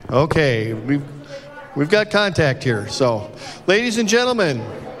Okay, we've got contact here. So, ladies and gentlemen,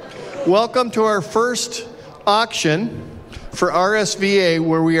 welcome to our first auction for RSVA,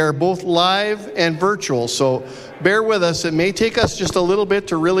 where we are both live and virtual. So bear with us. It may take us just a little bit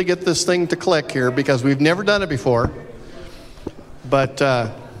to really get this thing to click here because we've never done it before. But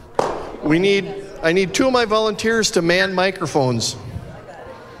I need two of my volunteers to man microphones.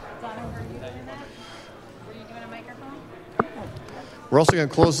 We're also going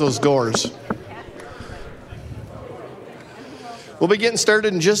to close those doors. We'll be getting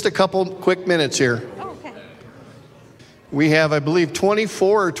started in just a couple quick minutes here. Okay. We have, I believe,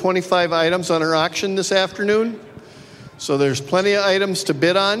 24 or 25 items on our auction this afternoon. So there's plenty of items to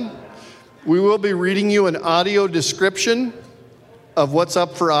bid on. We will be reading you an audio description of what's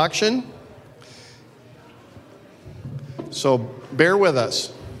up for auction. So bear with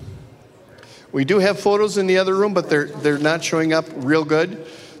us. We do have photos in the other room, but they're not showing up real good.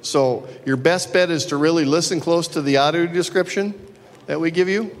 So your best bet is to really listen close to the audio description that we give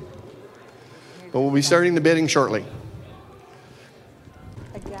you. But we'll be starting the bidding shortly.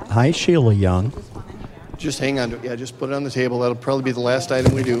 Hi, Sheila Young. Just hang on to it. Yeah, just put it on the table. That'll probably be the last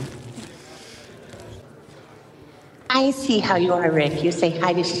item we do. I see how you are, Rick. You say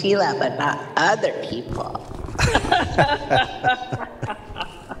hi to Sheila, but not other people.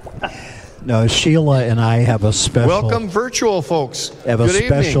 No, Sheila and I have a special... Welcome, virtual folks. Have Good a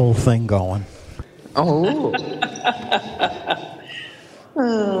special evening. thing going. Oh.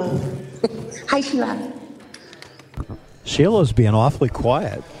 Hi, Sheila. Sheila's being awfully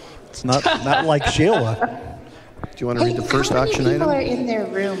quiet. It's not like Sheila. Do you want to read the first auction item? How many item? people are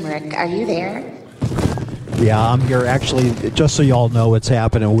in their room, Rick? Are you there? Yeah, I'm here. Actually, just so y'all know what's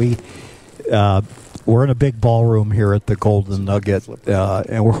happening, we're in a big ballroom here at the Golden Nugget,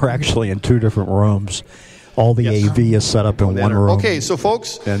 and we're actually in two different rooms. All the AV is set up in one room. Okay, so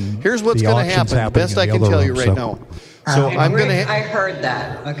folks, and here's what's going to happen. Best I can tell you right now. So I'm going to. I heard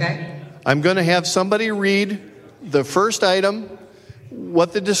that. Okay. I'm going to have somebody read the first item,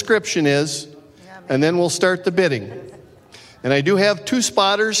 what the description is, and then we'll start the bidding. And I do have two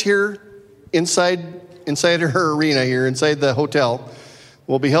spotters here inside her arena here, inside the hotel.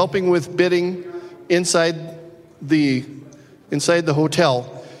 We'll be helping with bidding inside the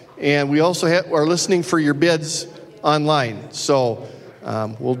hotel, and we also are listening for your bids online. So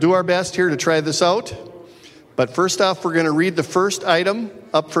we'll do our best here to try this out. But first off, we're going to read the first item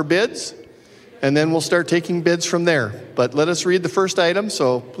up for bids, and then we'll start taking bids from there. But let us read the first item,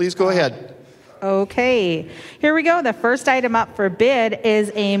 so please go ahead. Okay, here we go. The first item up for bid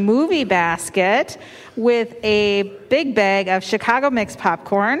is a movie basket with a big bag of Chicago mixed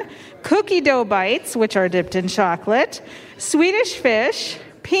popcorn, cookie dough bites, which are dipped in chocolate, Swedish fish,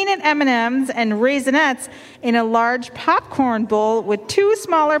 peanut M&Ms, and Raisinets in a large popcorn bowl with two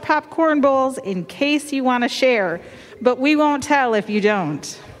smaller popcorn bowls in case you want to share. But we won't tell if you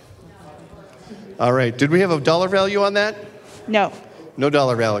don't. All right. Did we have a dollar value on that? No. No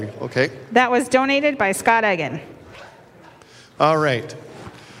dollar value. Okay. That was donated by Scott Egan. All right.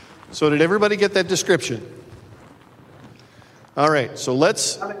 So did everybody get that description? All right. So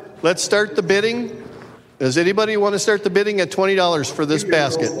let's start the bidding. Does anybody want to start the bidding at $20 for this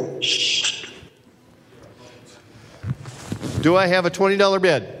basket? Do I have a $20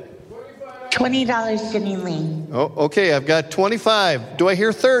 bid? $20, Jenny Lee. Oh, okay. I've got 25. Do I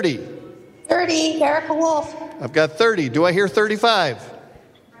hear 30? 30, Erica Wolf. I've got 30. Do I hear 35?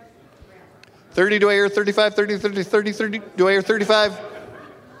 30, do I hear 35? 30, 30, 30, 30. Do I hear 35?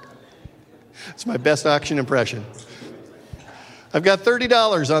 It's my best auction impression. I've got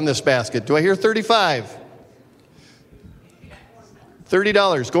 $30 on this basket. Do I hear 35?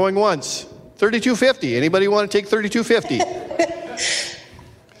 $30 going once. $32.50. Anybody want to take $32.50?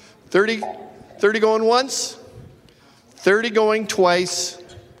 30 going once. 30 going twice.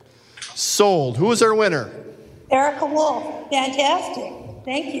 Sold. Who is our winner? Erica Wolf. Fantastic.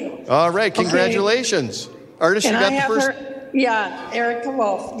 Thank you. All right. Congratulations. Okay. Artist, you got the first. Yeah, Erica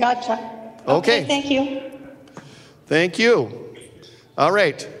Wolf. Gotcha. Okay. Thank you. Thank you. All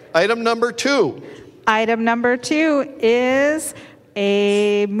right. Item number 2. Item number 2 is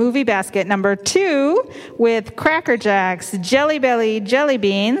a movie basket number 2 with Cracker Jacks, Jelly Belly jelly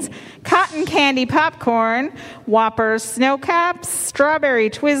beans, cotton candy popcorn, Whoppers snow caps, strawberry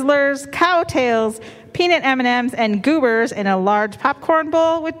Twizzlers, Cowtails, peanut M&Ms, and Goobers in a large popcorn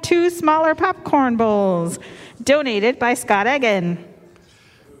bowl with 2 smaller popcorn bowls. Donated by Scott Egan.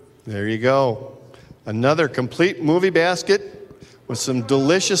 There you go. Another complete movie basket with some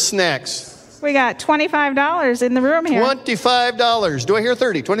delicious snacks. We got $25 in the room here. $25. Do I hear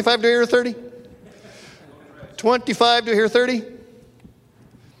 30? 25, do I hear 30? 25, do I hear 30?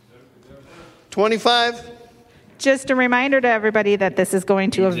 25? Just a reminder to everybody that this is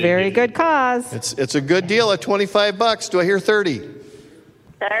going to a very good cause. It's a good deal at $25. Do I hear 30?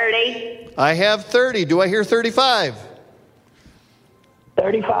 30. I have 30. Do I hear 35?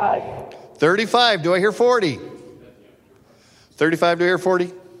 35. 35. Do I hear 40? 35. Do I hear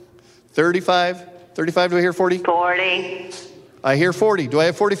 40? 35. 35. Do I hear 40? 40. I hear 40. Do I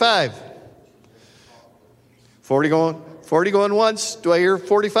have 45? 40 going once. Do I hear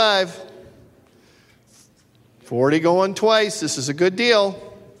 45? 40 going twice. This is a good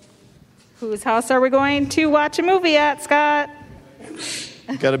deal. Whose house are we going to watch a movie at, Scott?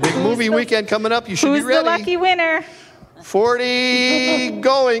 Got a big movie weekend coming up. You should be ready. Who's the lucky winner? 40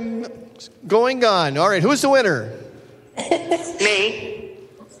 going, gone. All right, who's the winner? Me.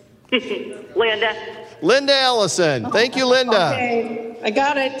 Linda. Linda Allison. Thank you, Linda. Okay, I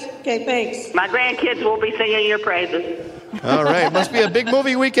got it. Okay, thanks. My grandkids will be singing your praises. All right, must be a big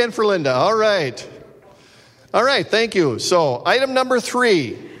movie weekend for Linda. All right. All right, thank you. So, item number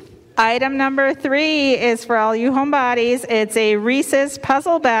 3. Item number 3 is for all you homebodies. It's a Reese's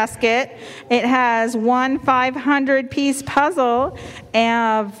puzzle basket. It has one 500-piece puzzle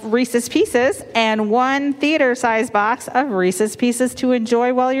of Reese's Pieces and one theater-sized box of Reese's Pieces to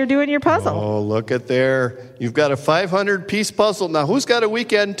enjoy while you're doing your puzzle. Oh, look at there. You've got a 500-piece puzzle. Now, who's got a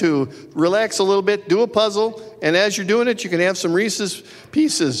weekend to relax a little bit, do a puzzle, and as you're doing it, you can have some Reese's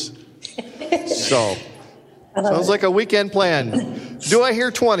Pieces. So, sounds like a weekend plan. Do I hear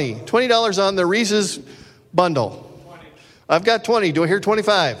 20? $20 on the Reese's bundle. I've got 20. Do I hear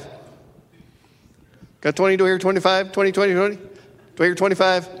 25? Got 20. Do I hear 25? 20, 20, 20. Do I hear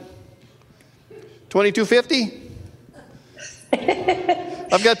 25? 22.50?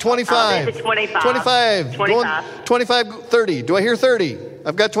 I've got 25. 25. 25. 25. 25, 30. Do I hear 30?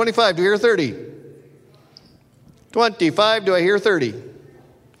 I've got 25. Do I hear 30? 25. Do I hear 30?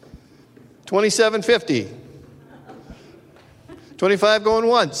 27.50. 25 going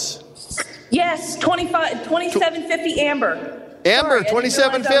once. Yes, 25, 27.50 Amber. Amber, Sorry,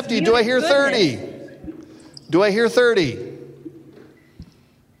 27.50. Do I hear 30? Do I hear 30?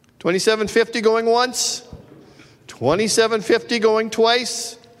 27.50 going once. 27.50 going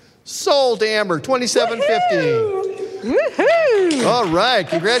twice. Sold to Amber, 27.50. Woohoo! All right,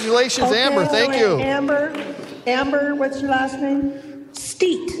 congratulations, Okay, Amber. Thank you. Amber, what's your last name?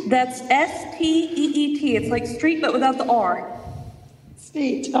 Steet. That's S-T-E-E-T. It's like street, but without the R.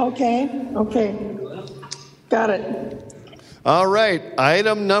 Steet. Okay. Got it. All right,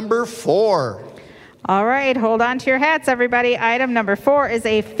 item number 4. All right, hold on to your hats, everybody. Item number 4 is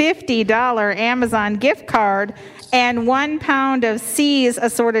a $50 Amazon gift card and 1 pound of C's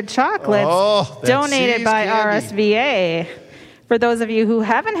assorted chocolates donated C's by candy. RSVA. For those of you who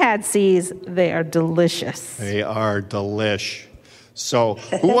haven't had C's, they are delicious. They are delish. So,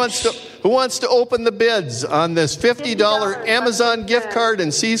 who wants to open the bids on this $50 Amazon gift card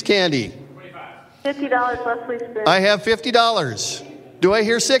and C's candy? $50, Leslie Spin. I have $50. Do I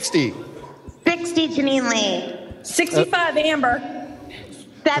hear 60? 60, Janine Lee. 65 Amber.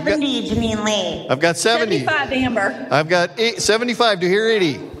 70, Janine Lee. I've got 70. 75 Amber. I've got 75. Do you hear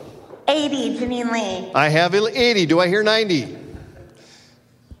 80? 80, Janine Lee. I have 80. Do I hear 90?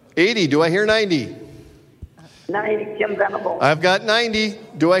 80. Do I hear 90? 90, Kim Venable. I've got 90.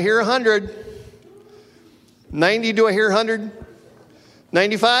 Do I hear 100? 90. Do I hear 100?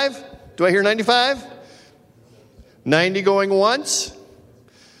 95? Do I hear 95? 90 going once.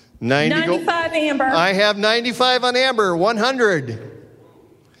 95 Amber. I have 95 on Amber. 100.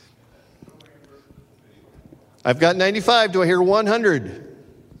 I've got 95. Do I hear 100?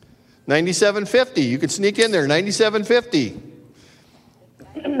 97.50. You can sneak in there. 97.50.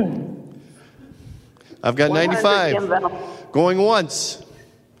 I've got 95 going once.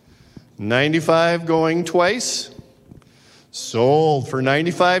 95 going twice. Sold for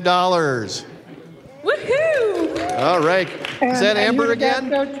 $95. Woohoo! All right. Is that Amber again?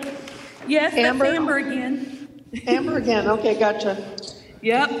 Yes, Amber? that's Amber again. Amber again. Okay, gotcha.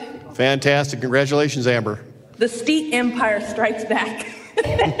 Yep. Fantastic. Congratulations, Amber. The Steet Empire strikes back.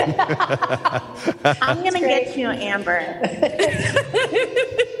 I'm going to get you, Amber.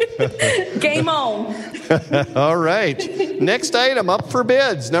 Game on. All right. Next item up for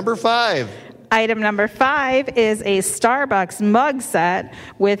bids, number 5. Item number 5 is a Starbucks mug set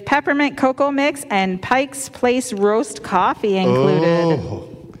with peppermint cocoa mix and Pike's Place roast coffee included. Oh.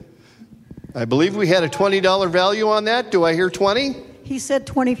 I believe we had a $20 value on that. Do I hear 20? He said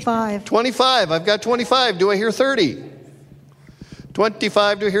 25. 25. I've got 25. Do I hear 30?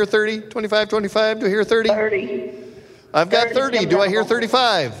 25. Do I hear 30? 25, 25. Do I hear 30? 30. I've got 30. Do I hear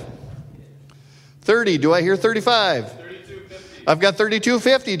 35? 30. Do I hear 35? I've got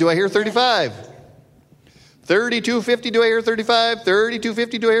 32.50. Do I hear 35? 32.50. Do I hear 35?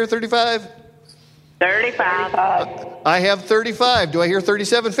 32.50. Do I hear 35? 35. I have 35. Do I hear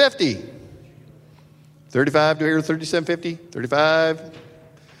 37.50? 35. Do I hear 37.50? 35.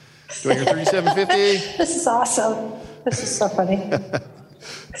 Do I hear 37.50? This is awesome. This is so funny.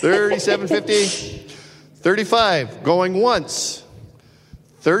 37.50. 35 going once.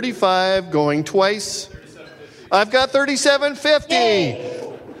 35 going twice. I've got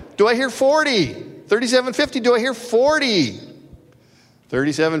 37.50. Do I hear 40? 37.50. Do I hear 40?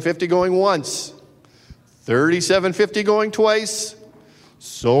 37.50 going once. 37.50 going twice.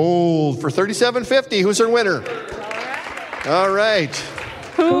 Sold for 37.50. Who's our winner? All right.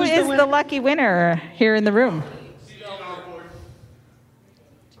 Who is the lucky winner here in the room?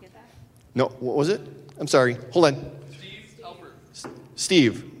 No, what was it? I'm sorry. Hold on.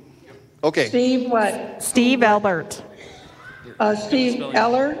 Steve. Okay. Steve what? Steve Albert. Steve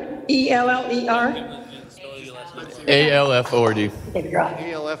Eller, E-L-L-E-R. ALFORD.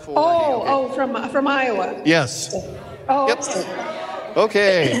 From Iowa. Yes. Oh, Yep.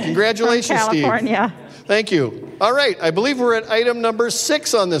 Okay. Congratulations, From California. Steve. Thank you. All right. I believe we're at item number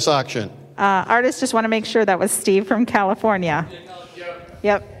 6 on this auction. Artists just want to make sure that was Steve from California.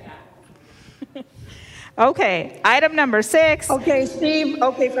 Yep. Okay, item number 6. Okay, Steve.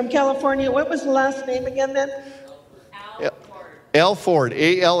 Okay, from California. What was the last name again then? Alford,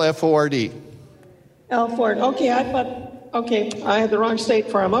 A-L-F-O-R-D. Alford. Okay, I had the wrong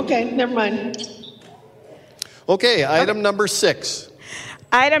state for him. Okay, never mind. Okay, item number 6.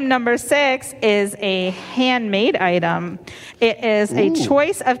 Item number 6 is a handmade item. It is a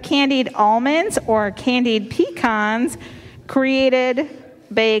choice of candied almonds or candied pecans created,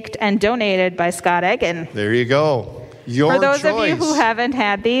 baked, and donated by Scott Egan. There you go. Your For those choice. of you who haven't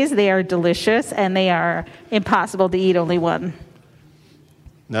had these, they are delicious and they are impossible to eat only one.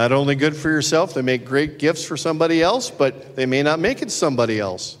 Not only good for yourself, they make great gifts for somebody else, but they may not make it somebody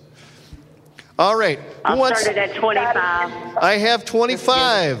else. All right. I'll start it at 25. I have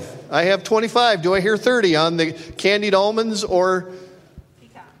 25. I have 25. Do I hear 30 on the candied almonds or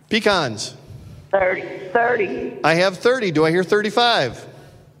pecans? 30. I have 30. Do I hear 35?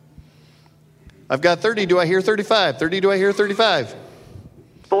 I've got 30. Do I hear 35? 30. Do I hear 35?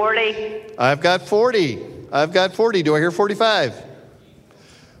 40. I've got 40. I've got 40. Do I hear 45?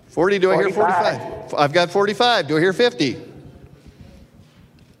 40. Do I hear 45? I've got 45. Do I hear 50?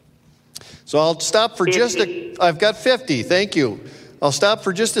 So I'll stop for 50. I've got 50. Thank you. I'll stop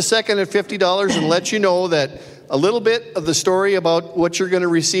for just a second at $50 and let you know that a little bit of the story about what you're going to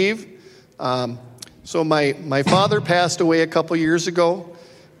receive. So my father passed away a couple years ago,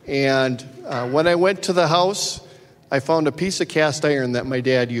 and when I went to the house, I found a piece of cast iron that my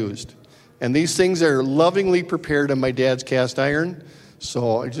dad used. And these things are lovingly prepared on my dad's cast iron.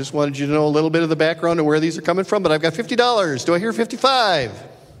 So I just wanted you to know a little bit of the background and where these are coming from, but I've got $50. Do I hear 55?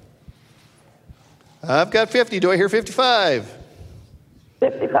 I've got 50. Do I hear 55?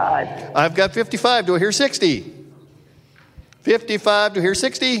 55. I've got 55. Do I hear 60? 55. Do I hear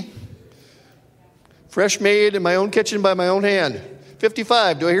 60? Fresh made in my own kitchen by my own hand.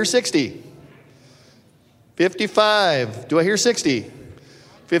 55. Do I hear 60? 55. Do I hear 60?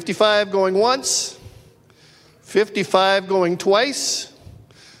 55 going once. 55 going twice.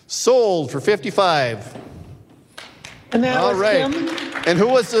 Sold for 55. And that All was right. Kim. And who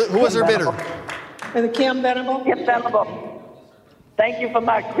was our bidder? And Kim Venable. Kim Venable. Thank you for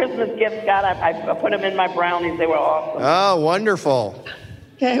my Christmas gift, Scott. I put them in my brownies. They were awesome. Oh, wonderful.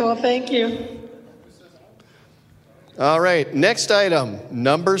 Okay, well, thank you. All right. Next item,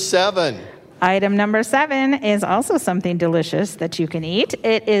 number 7. Item number 7 is also something delicious that you can eat.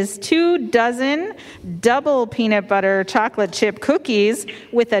 It is 2 dozen double peanut butter chocolate chip cookies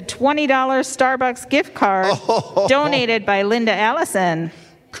with a $20 Starbucks gift card donated by Linda Allison.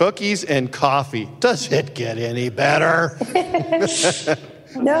 Cookies and coffee. Does it get any better?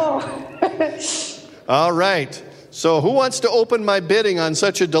 No. All right. So who wants to open my bidding on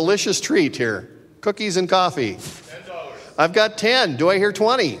such a delicious treat here? Cookies and coffee. $10. I've got 10. Do I hear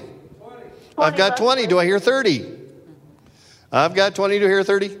 20? I've got 20. Do I hear 30? I've got 20. Do I hear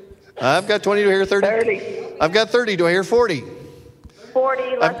 30? I've got 20. Do I hear 30? 30. I've got 30. Do I hear 40?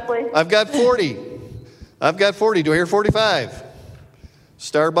 40, Leslie. I've got 40. I've got 40. Do I hear 45?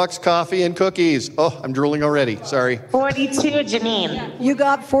 Starbucks coffee and cookies. Oh, I'm drooling already. Sorry. 42, Janine. You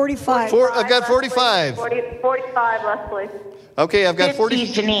got 45. I've got 45. 45, Leslie. Okay, I've got 40.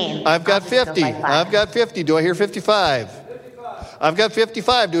 50, Janine. I've got 50. I've got 50. Do I hear 55? I've got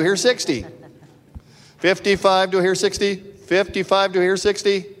 55. Do I hear 60? 55. Do I hear 60? 55. Do I hear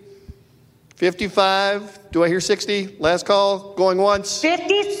 60? 55. Do I hear 60? Last call. Going once.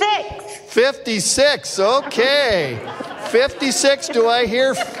 56. 56. Okay. 56. Do I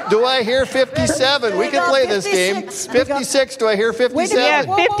hear 57? We can play this game. 56. Do I hear 57?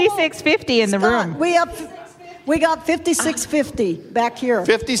 Yeah, 5650 in the room. We got 5650 back here.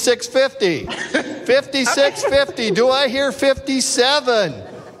 5650. 5650. Do I hear 57?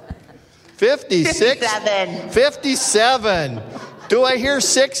 56. 57. Do I hear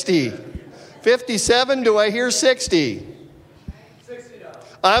 60? 57. Do I hear 60?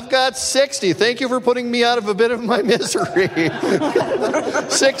 I've got 60. Thank you for putting me out of a bit of my misery.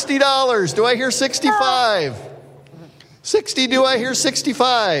 $60. Do I hear 65? 60. Do I hear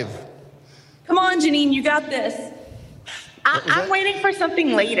 65? Come on, Janine, you got this. I'm waiting for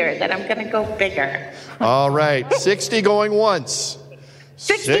something later that I'm going to go bigger. All right. 60 going once.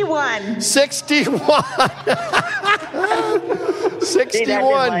 61. 61.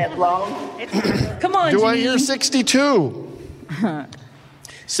 61. Come on, Do Janine. I hear 62?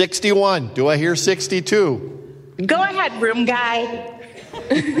 61. Do I hear 62? Go ahead, room guy.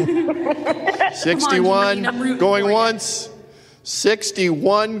 61 Janine, going once.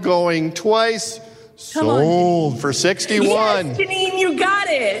 61 going twice. Sold for 61. Yes, Janine, you got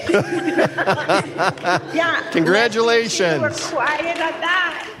it. Yeah. Congratulations. You were quiet on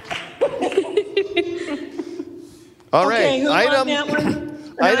that. All Okay, right. who won that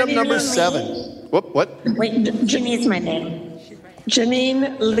one? Item number 7. What? Wait, Janine's my name.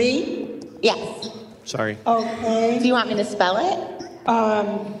 Janine Lee? Yes. Sorry. Do Okay. you want me to spell it?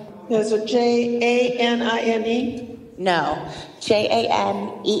 There's a Janine. No.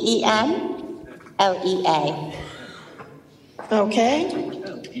 JANEENLEA. Okay.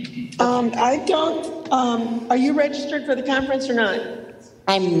 I don't, are you registered for the conference or not?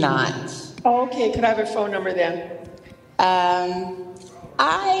 I'm not. Okay, could I have a phone number then?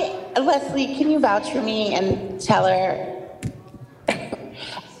 Leslie, can you vouch for me and tell her?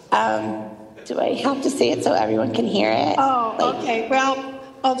 Do I have to say it so everyone can hear it? Oh, okay. Well,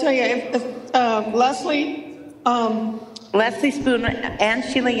 I'll tell you, if Leslie, Leslie Spoon and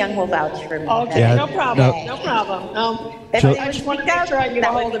Sheila Young will vouch for me. okay, Yeah, no problem, no. no problem. If So- I I just want to make sure I get a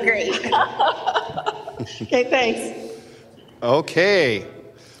that hold would of be you. great. Okay, thanks. Okay.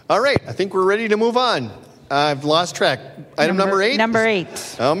 All right. I think we're ready to move on. I've lost track. Item number 8? Number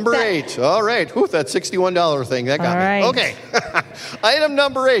 8. Number 8. All right. Whew, that $61 thing. That got All me. right. Okay. Item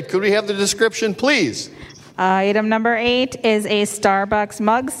number 8. Could we have the description, please? Item number 8 is a Starbucks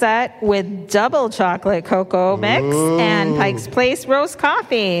mug set with double chocolate cocoa mix and Pike's Place roast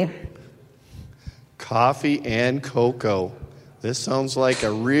coffee. Coffee and cocoa. This sounds like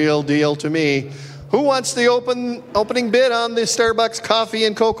a real deal to me. Who wants the opening bid on the Starbucks coffee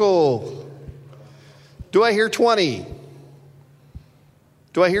and cocoa? Do I hear 20?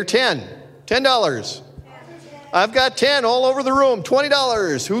 Do I hear 10? $10. I've got 10 all over the room.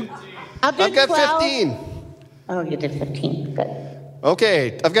 $20. Who? I'll do I've got 12. 15. Oh, you did 15. Good.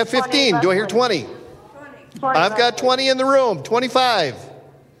 Okay, I've got 15. Do I hear 20? I've got 20 in the room. 25.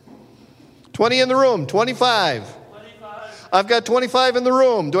 20 in the room. 25. I've got 25 in the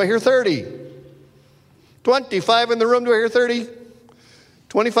room. Do I hear 30? 25 in the room. Do I hear 30?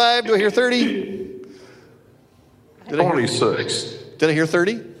 25. Do I hear 30? 26. Did I hear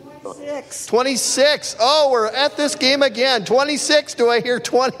 30? 6. 26. Oh, we're at this game again. 26. Do I hear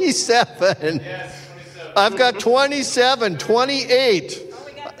 27? Yes, 27. I've got 27. 28.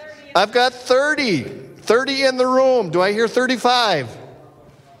 I've got 30. 30 in the room. Do I hear 35?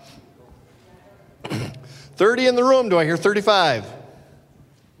 30 in the room. Do I hear 35?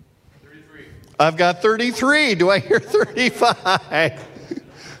 33. I've got 33. Do I hear 35?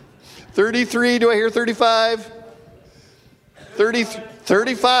 33. Do I hear 35?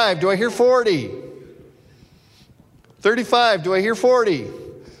 35. Do I hear 40? 35. Do I hear 40?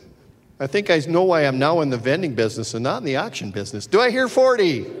 I think I know why I'm now in the vending business and not in the auction business. Do I hear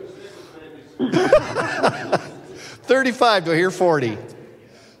 40? 35. Do I hear 40?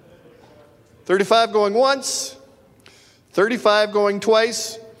 35 going once. 35 going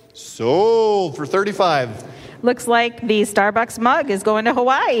twice. Sold for 35. Looks like the Starbucks mug is going to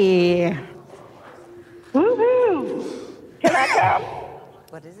Hawaii. Woohoo! Can I come?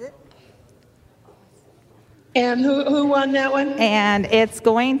 What is it? And who won that one? And it's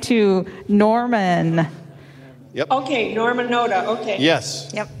going to Norman. Yep. Okay, Norman Noda, okay. Yes.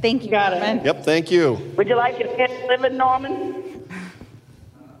 Yep, thank you. Got it. Norman. Yep, thank you. Would you like to live in Norman?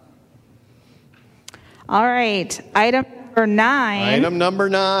 All right, item number 9 Item number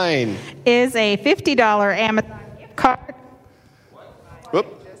 9. is a $50 Amazon gift card. Whoop.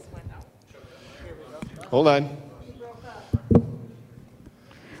 Hold on.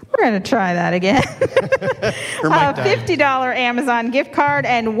 going to try that again. Or Mike died. $50 Amazon gift card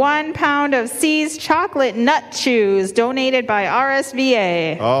and 1 pound of C's chocolate nut chews donated by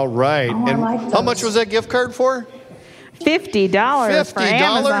RSVA. All right. Oh, I and like how much those. was that gift card for? $50 for $50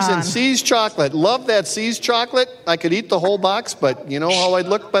 Amazon. in C's chocolate. Love that C's chocolate. I could eat the whole box, but you know how I'd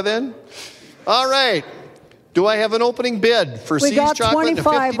look by then? All right. Do I have an opening bid for We C's got chocolate and a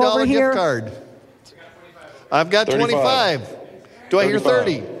 25 $50 over gift here. card? I've got 25. Do I hear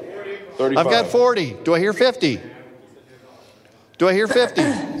 30? 35. I've got 40. Do I hear 50? Do I hear 50?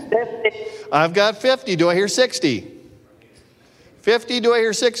 50. I've got 50. Do I hear 60? 50. Do I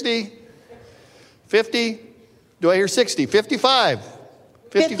hear 60? 50. Do I hear 60? 55.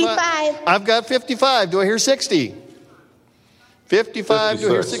 55. I've got 55. Do I hear 60? 55. Do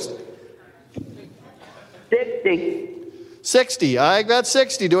I hear 60? 60. 60. I got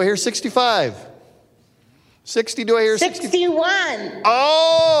 60. Do I hear 65? 60. Do I hear 60? 61.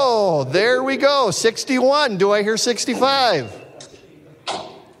 Oh, there we go. 61. Do I hear 65?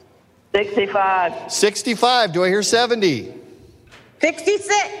 65. 65. Do I hear 70?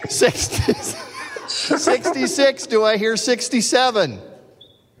 66. 60. 66. Do I hear 67?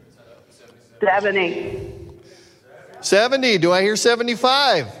 70. 70. Do I hear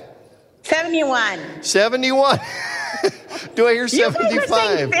 75? 71. 71. Do I hear You guys were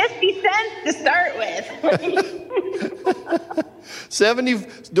saying 75? 50 cents to start with. 70.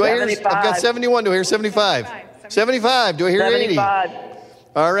 Do I hear? I've got 71. Do I hear 75? 75. Do I hear 80? 75.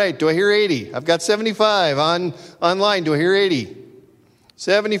 All right. Do I hear 80? I've got 75 online. Do I hear 80?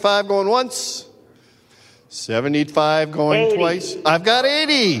 75 going once. 75 going 80. twice. I've got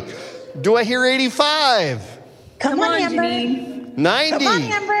 80. Do I hear 85? Come on, Amber. Janine. 90. Come on,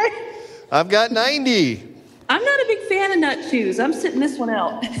 Amber. I've got 90. I'm not a big fan of nut chews. I'm sitting this one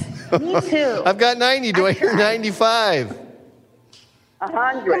out. Me too. I've got 90. Do I hear 95?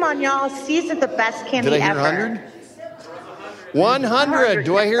 100. Come on, y'all. C's are the best candy Did I hear ever. 100? 100.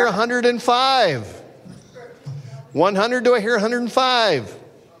 Do I hear 105? 100. Do I hear 105?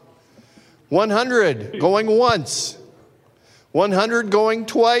 100 going once. 100 going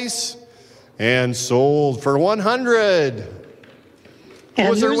twice. And sold for 100. And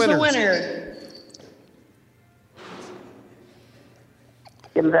was our who's the winner? winner?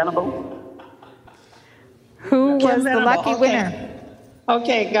 Kim Venable. Who was the Venable, lucky okay. winner?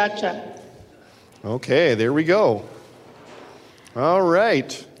 Okay, gotcha. Okay, there we go. All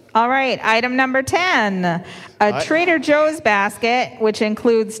right. All right, item number 10, a Trader Joe's basket, which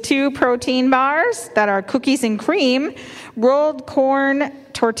includes 2 protein bars that are cookies and cream, rolled corn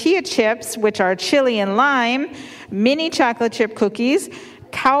tortilla chips, which are chili and lime, mini chocolate chip cookies,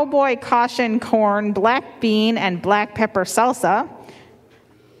 cowboy caution corn, black bean, and black pepper salsa,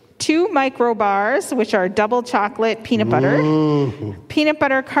 2 micro bars, which are double chocolate peanut butter, peanut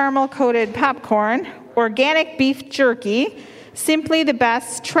butter caramel coated popcorn, organic beef jerky, Simply the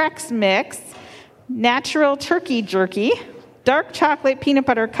Best Trex Mix, natural turkey jerky, dark chocolate peanut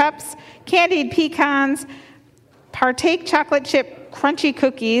butter cups, candied pecans, partake chocolate chip crunchy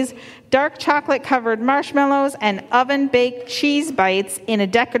cookies, dark chocolate covered marshmallows, and oven baked cheese bites in a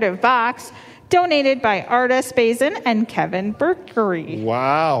decorative box, donated by Arda Spazin and Kevin Berkery.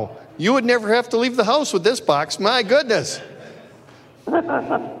 Wow. You would never have to leave the house with this box. My goodness.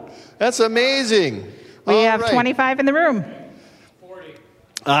 That's amazing. We All have right. 25 in the room.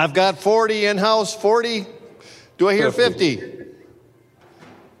 I've got 40 in-house. 40. Do I hear 50?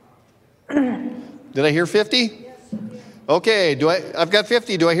 Did I hear 50? Okay. I've got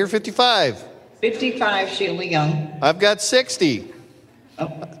 50. Do I hear 55? 55, Sheila Young. I've got 60.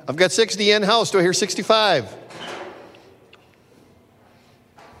 I've got 60 in-house. Do I hear 65?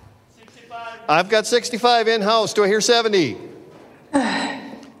 65. I've got 65 in-house. Do I hear 70?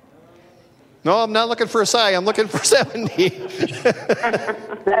 No, I'm not looking for a sigh. I'm looking for 70.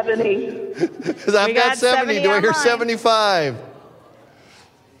 70. I've got 70. Do I hear online. 75?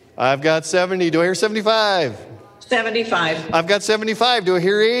 I've got 70. Do I hear 75? 75. I've got 75. Do I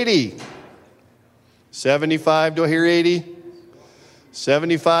hear 80? 75. Do I hear 80?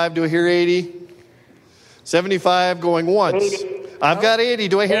 75. Do I hear 80? 75 going once. 80. I've got 80.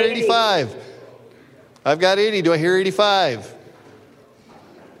 Do I hear 80. 85? I've got 80. Do I hear 85?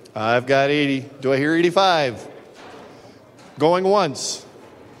 I've got 80. Do I hear 85? Going once.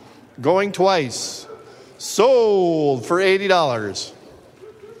 Going twice. Sold for $80.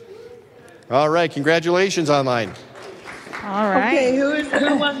 All right. Congratulations online. All right. Okay,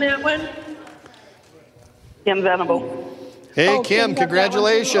 who won that one? Kim Venable. Hey, Oh, Kim, got that one too?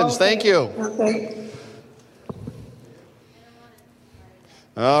 congratulations. Okay. Thank you. Okay.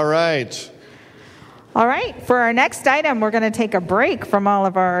 All right. All right, for our next item, we're going to take a break from all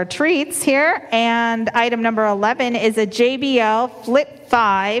of our treats here. And item number 11 is a JBL Flip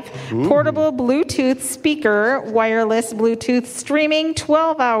 5 portable Bluetooth speaker, wireless Bluetooth streaming,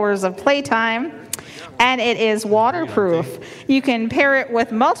 12 hours of playtime. And it is waterproof. You can pair it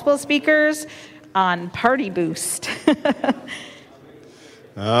with multiple speakers on Party Boost.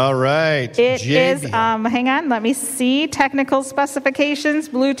 All right. It is, hang on, let me see. Technical specifications,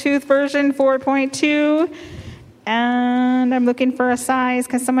 Bluetooth version 4.2. And I'm looking for a size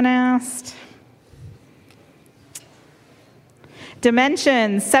because someone asked.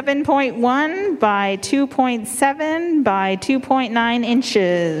 Dimensions 7.1 by 2.7 by 2.9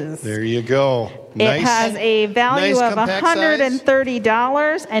 inches. There you go. It has a value of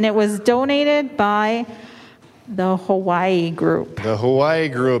 $130, and it was donated by the Hawaii Group. The Hawaii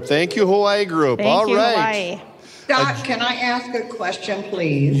Group. Thank you, Hawaii Group. Thank you, right. Hawaii. Scott, can I ask a question,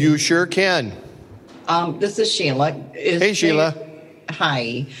 please? You sure can. This is Sheila. Hey, Sheila.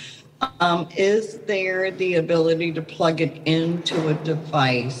 Hi. Is there the ability to plug it into a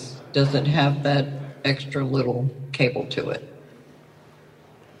device? Does it have that extra little cable to it?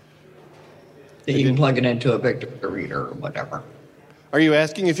 That you can plug it into a Victor reader or whatever. Are you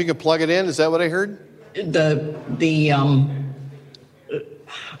asking if you could plug it in? Is that what I heard? I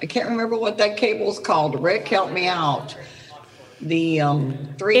can't remember what that cable's called. Rick, help me out.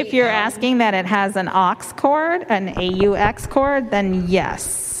 If you're asking that it has an aux cord, an AUX cord, then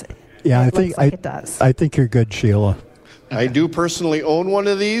yes. Yeah, it does. I think you're good, Sheila. I do personally own one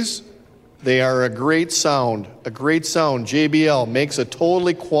of these. They are a great sound. JBL makes a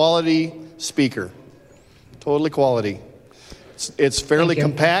totally quality speaker. Totally quality. It's fairly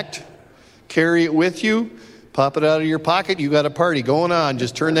compact. Carry it with you. Pop it out of your pocket. You got a party going on.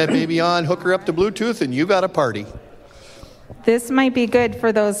 Just turn that baby on, hook her up to Bluetooth, and you got a party. This might be good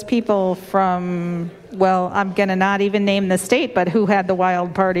for those people from, well, I'm going to not even name the state, but who had the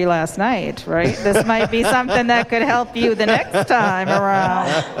wild party last night, right? This might be something that could help you the next time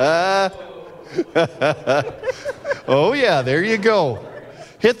around. Oh, yeah, there you go.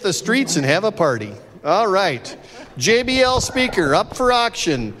 Hit the streets and have a party. All right. JBL speaker up for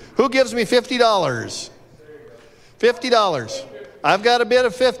auction. Who gives me $50? $50. I've got a bid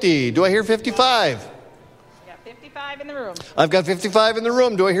of 50. Do I hear 55? Yeah, 55 in the room. I've got 55 in the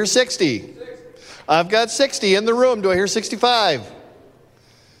room. Do I hear 60? I've got 60 in the room. Do I hear 65?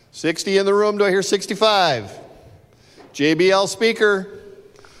 60 in the room. Do I hear 65? JBL speaker.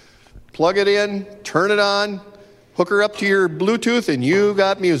 Plug it in, turn it on, hook her up to your Bluetooth, and you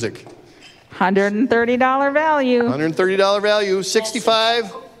got music. $130 value. $130 value.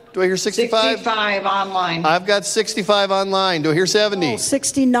 65. Do I hear 65? 65 online. I've got 65 online. Do I hear 70?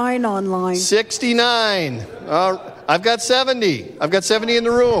 69 online. 69. I've got 70. I've got 70 in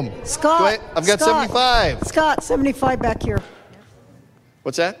the room. Scott. I've got 75. Scott, 75 back here.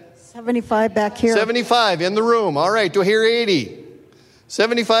 What's that? 75 back here. 75 in the room. All right. Do I hear 80?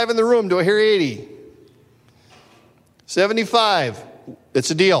 75 in the room. Do I hear 80? 75. It's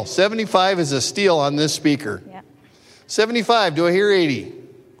a deal. 75 is a steal on this speaker. Yeah. 75. Do I hear 80?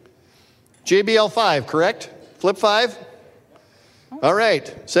 JBL 5, correct? Flip 5? All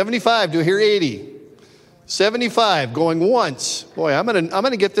right. 75. Do I hear 80? 75. Going once. Boy, I'm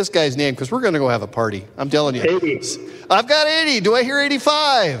gonna get this guy's name because we're going to go have a party. I'm telling you. 80. I've got 80. Do I hear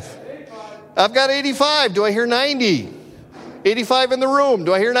 85? I've got 85. Do I hear 90? 85 in the room.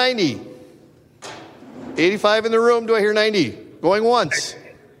 Do I hear 90? 85 in the room. Do I hear 90? Going once.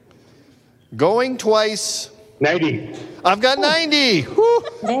 Going twice. 90. I've got 90.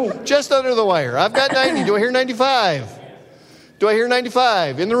 Whew. Just under the wire. I've got 90. Do I hear 95? Do I hear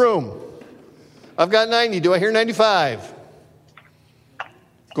 95 in the room? I've got 90. Do I hear 95?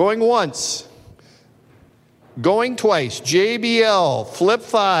 Going once. Going twice. JBL Flip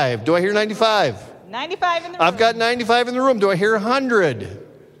 5. Do I hear 95? 95 in the room. I've got 95 in the room. Do I hear 100?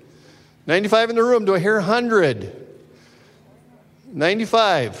 95 in the room. Do I hear 100?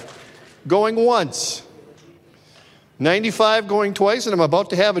 95. Going once. 95 going twice, and I'm about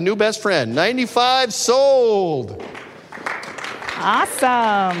to have a new best friend. 95 sold.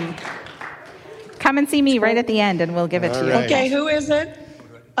 Awesome. Come and see me right at the end, and we'll give it to you. right. Okay, who is it?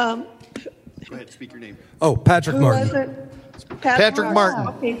 Go ahead, speak your name. Oh, Patrick Who was Martin. it? Patrick Martin.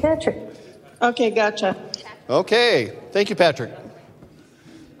 Okay, Patrick. Okay, gotcha. Okay. Thank you, Patrick.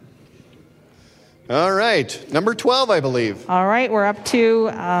 All right. Number 12, I believe. All right, we're up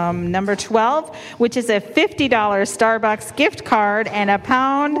to number 12, which is a $50 Starbucks gift card and a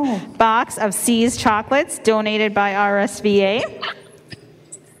pound box of C's chocolates donated by RSVA.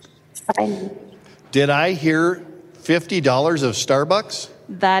 Did I hear $50 of Starbucks?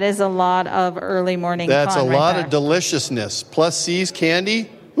 That is a lot of early morning That's fun a lot right of deliciousness. Plus C's candy.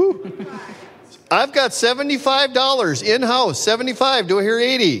 Woo. I've got $75 in-house. 75. Do I hear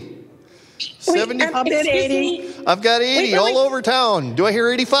 80? 70. I'll bid 80. I've got 80 all over town. Do I hear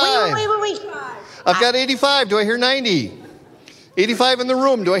 85? Wait. I've got 85. Do I hear 90? 85 in the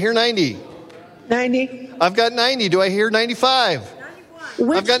room. Do I hear 90? 90. I've got 90. Do I hear 95?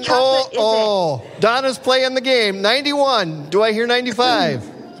 Which I've got chocolate is it? Donna's playing the game. 91. Do I hear 95?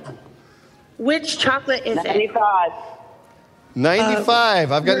 Which chocolate is it? 95.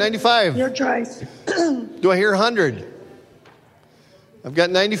 95. I've got 95. Your choice. Do I hear 100? I've got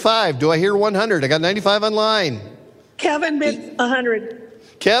 95. Do I hear 100? I got 95 online. Kevin bid 100.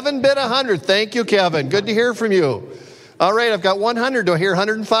 Kevin bid 100. Thank you, Kevin. Good to hear from you. All right, I've got 100. Do I hear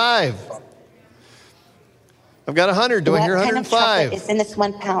 105? I've got 100. Do I hear What kind of chocolate 105? is in this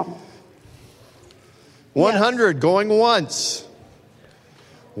 1 pound? 100 going once.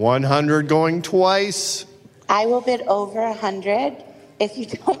 100 going twice. I will bid over 100 if you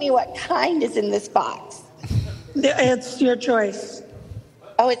tell me what kind is in this box. It's your choice.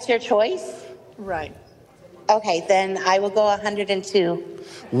 Oh, it's your choice? Right. Okay, then I will go 102.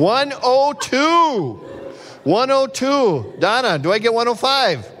 102. 102. Donna, do I get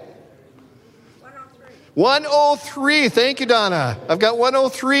 105? 103. Thank you, Donna. I've got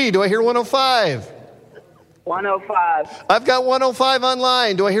 103. Do I hear 105? 105. I've got 105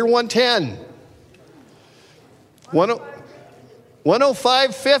 online. Do I hear 110?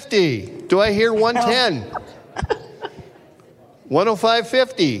 105.50. Do I hear 110?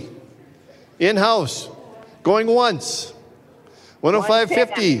 105.50. In-house. Going once.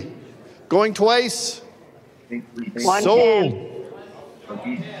 105.50. Going twice. Sold.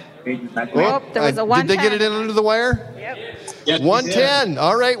 Oh, there was a 110. Did they get it in under the wire? Yep. 110.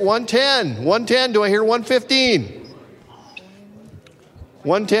 All right, 110. 110. Do I hear 115?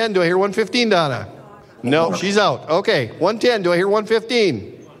 110. Do I hear 115, Donna? No, she's out. Okay, 110. Do I hear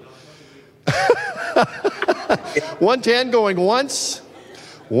 115? 110 going once.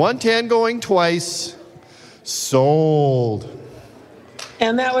 110 going twice. Sold.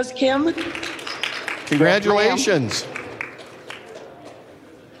 And that was Kim? Congratulations.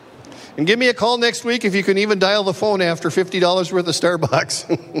 And give me a call next week if you can even dial the phone after $50 worth of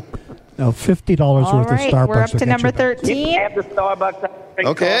Starbucks. No, $50 All worth of right, Starbucks. we're up will to get number you back. 13. Have the Starbucks.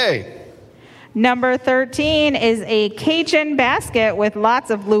 Okay. Number 13 is a Cajun basket with lots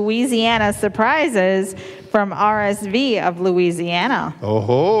of Louisiana surprises from RSV of Louisiana.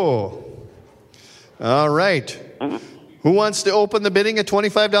 Oh. All right. Who wants to open the bidding at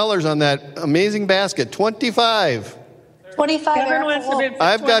 $25 on that amazing basket? 25. 25. Kevin wants to bid for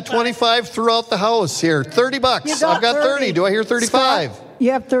I've got 25. 25 throughout the house here. $30. You got I've got 30. Do I hear 35? Scott,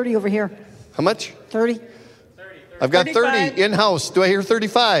 you have 30 over here. How much? 30. I've got 35. 30 in-house. Do I hear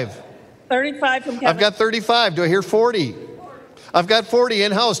 35? 35 from Kevin. I've got 35. Do I hear 40? I've got 40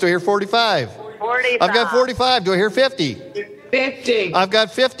 in-house. Do I hear 45? 45. I've got 45. Do I hear 50? 50. I've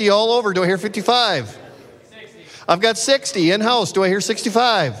got 50 all over. Do I hear 55? I've got 60 in-house. Do I hear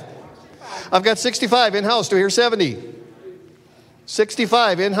 65? I've got 65 in-house. Do I hear 70?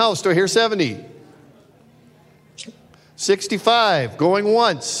 65 in-house. Do I hear 70? 65 going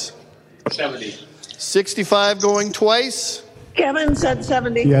once. 70. 65 going twice. Kevin said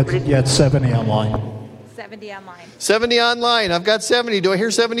 70. You had 70 online. 70 online. 70 online. I've got 70. Do I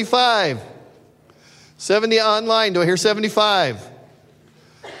hear 75? 70 online. Do I hear 75?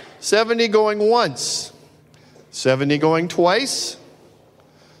 70 going once. 70 going twice.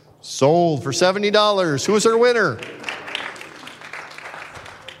 Sold for $70. Who's our winner?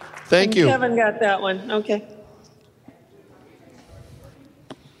 Thank And you. Kevin got that one. Okay.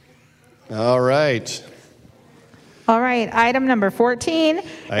 All right. All right, item number 14 is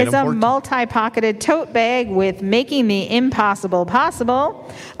Item a 14. multi-pocketed tote bag with Making the Impossible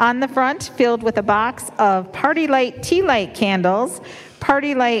Possible on the front, filled with a box of Party Light tea light candles,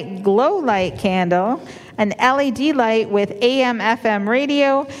 Party Light glow light candle, an LED light with AM/FM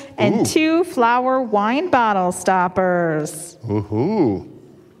radio, and 2 flower wine bottle stoppers. Woohoo.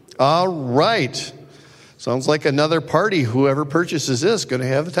 All right. Sounds like another party. Whoever purchases this going to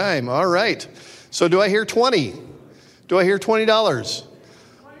have the time. All right. So do I hear 20? Do I hear $20? 25.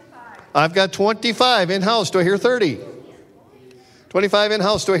 I've got 25 in-house. Do I hear 30? 25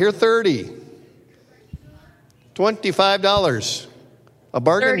 in-house. Do I hear 30? $25. A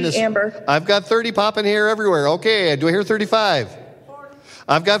bargain. 30, Amber. I've got 30 popping here everywhere. Okay. Do I hear 35? 40.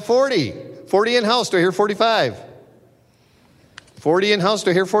 I've got 40. 40 in-house. Do I hear 45? 40 in-house.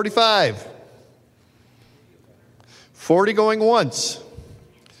 Do I hear 45? 40 going once.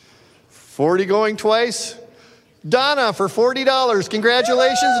 40 going twice. Donna for $40.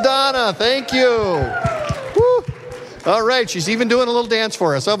 Congratulations, Donna. Thank you. Woo. All right, she's even doing a little dance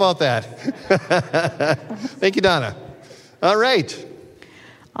for us. How about that? Thank you, Donna. All right.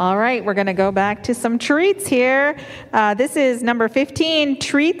 All right, we're going to go back to some treats here. This is number 15,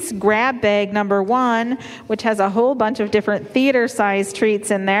 Treats Grab Bag number 1, which has a whole bunch of different theater-sized treats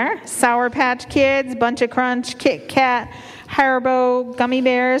in there. Sour Patch Kids, Bunch of Crunch, Kit Kat, Haribo, Gummy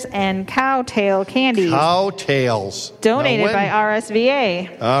Bears, and Cowtail candies. Cowtails. Donated by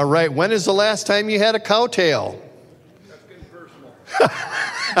RSVA. All right, when is the last time you had a cowtail?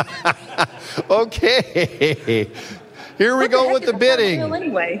 Okay. Here we go with the bidding.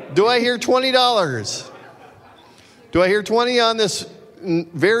 Anyway. Do I hear $20? Do I hear 20 on this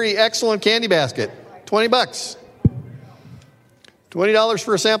very excellent candy basket? $20. $20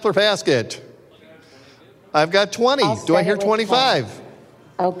 for a sampler basket. I've got 20. Do I hear 25?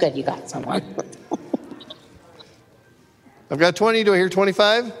 Oh, good, you got someone. I've got 20. Do I hear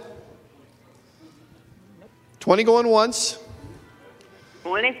 25? 20 going once.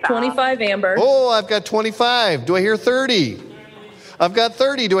 25, Amber. Oh, I've got 25. Do I hear 30? I've got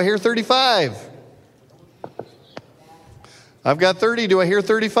 30. Do I hear 35? I've got 30. Do I hear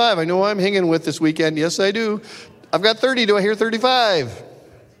 35? I know who I'm hanging with this weekend. Yes, I do. I've got 30. Do I hear 35?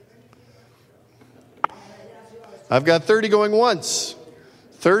 I've got 30 going once.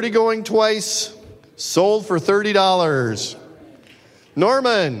 30 going twice. Sold for $30.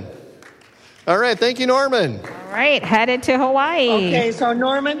 Norman. All right. Thank you, Norman. All right, headed to Hawaii. Okay, so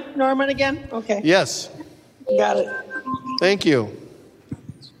Norman again? Okay. Yes. Got it. Thank you.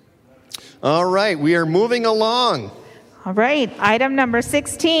 All right, we are moving along. All right, item number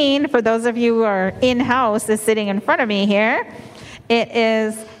 16, for those of you who are in-house, is sitting in front of me here. It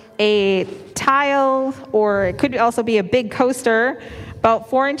is a tile, or it could also be a big coaster, about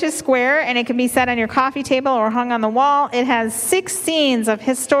 4 inches square, and it can be set on your coffee table or hung on the wall. It has 6 scenes of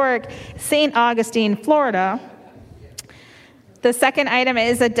historic St. Augustine, Florida. The second item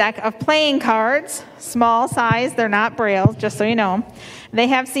is a deck of playing cards, small size, they're not Braille, just so you know. They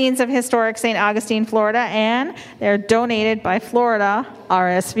have scenes of historic St. Augustine, Florida, and they're donated by Florida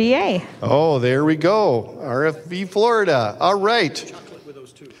RSVA. Oh, there we go. RFV Florida. All right.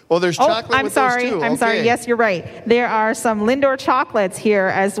 Oh, there's chocolate with those too. I'm sorry. Yes, you're right. There are some Lindor chocolates here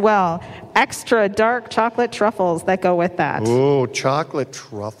as well. Extra dark chocolate truffles that go with that. Oh, chocolate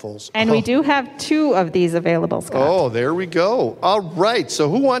truffles. And we do have 2 of these available, Scott. Oh, there we go. All right. So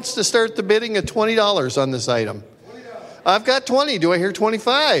who wants to start the bidding at $20 on this item? I've got 20. Do I hear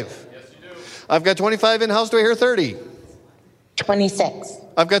 25? Yes, you do. I've got 25 in-house. Do I hear 30? 26.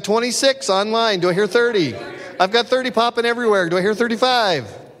 I've got 26 online. Do I hear 30? I've got 30 popping everywhere. Do I hear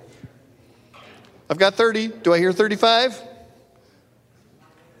 35? I've got 30. Do I hear 35?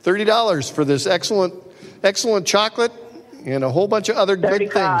 $30 for this excellent chocolate and a whole bunch of other good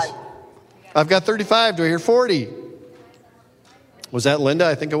things. I've got 35. Do I hear 40? Was that Linda?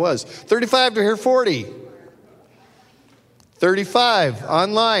 I think it was. 35. Do I hear 40? 35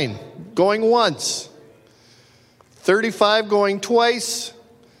 online, going once. 35 going twice.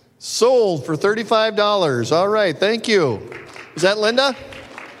 Sold for $35. All right, thank you. Is that Linda?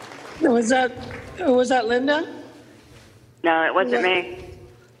 Was that Linda? No, it wasn't me.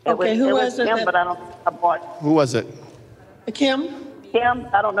 Okay, who was it? Kim, but I don't know what I bought. Who was it? Kim? Kim,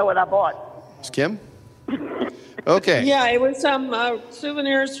 I don't know what I bought. It's Kim? Okay. Yeah, it was some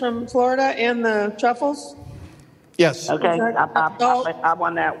souvenirs from Florida and the truffles. Yes. Okay, I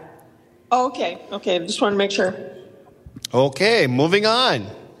won that one. Oh, okay, just want to make sure. Okay, moving on.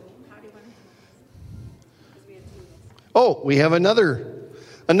 Oh, we have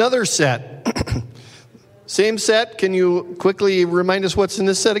another set. Same set. Can you quickly remind us what's in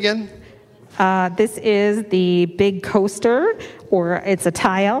this set again? This is the big coaster, or it's a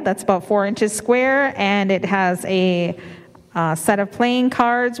tile that's about 4 inches square, and it has a set of playing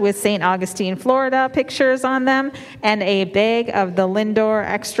cards with St. Augustine, Florida pictures on them, and a bag of the Lindor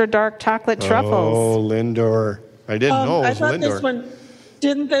extra dark chocolate truffles. Oh, Lindor. I didn't know it was I thought Lindor.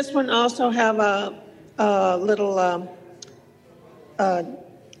 Didn't this one also have a little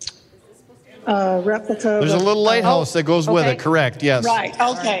replica? There's a little lighthouse that goes with okay. it, correct, yes. Right,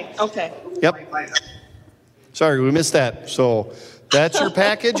 okay. Yep. Sorry, we missed that. So that's your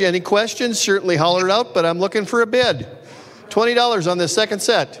package. Any questions? Certainly holler it out, but I'm looking for a bid. $20 on this second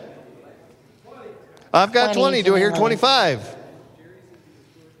set. I've got 20. Do I hear 25?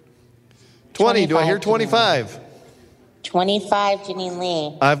 20. Do I hear 25? 25, Janine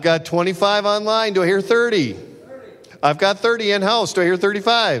Lee. I've got 25 online. Do I hear 30? I've got 30 in-house. Do I hear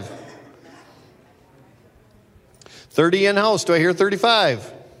 35? 30 in-house. Do I hear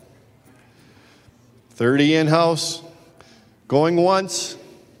 35? 30 in-house. Going once.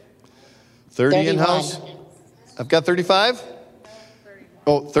 30 in-house. I've got 35.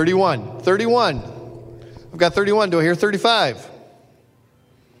 Oh, 31. 31. I've got 31. Do I hear 35?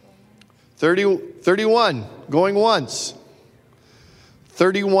 31. Going once.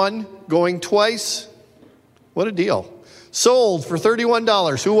 31. Going twice. What a deal. Sold for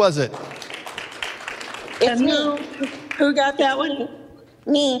 $31. Who was it? And who got that one?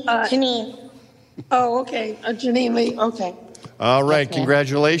 Me, Janine. Oh, okay. Janine Lee. Okay. All right. Yes,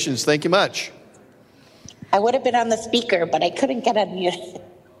 Congratulations. Thank you much. I would have been on the speaker, but I couldn't get unmuted.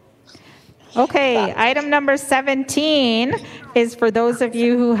 Okay, item number 17 is for those of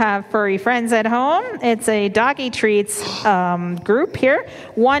you who have furry friends at home. It's a doggy treats group here.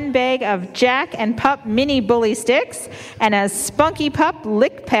 1 bag of Jack and Pup mini bully sticks and a Spunky Pup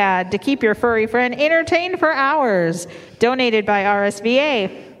lick pad to keep your furry friend entertained for hours. Donated by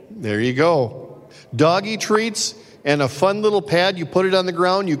RSVA. There you go. Doggy treats and a fun little pad. You put it on the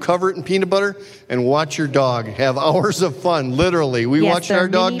ground, you cover it in peanut butter, and watch your dog have hours of fun, literally. We watched our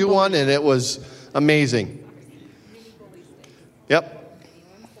dog do one, and it was amazing. Yep.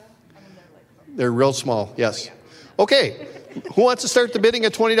 They're real small, yes. Okay, who wants to start the bidding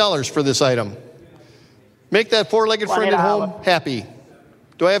at $20 for this item? Make that four-legged friend at home happy.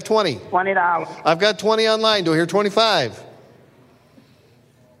 Do I have 20? $20. I've got 20 online. Do I hear 25?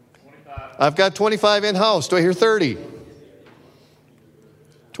 I've got 25 in-house. Do I hear 30?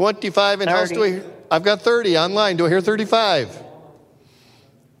 25 in-house. Do I hear? I've got 30 online. Do I hear 35?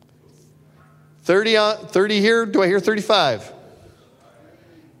 30 here. Do I hear 35?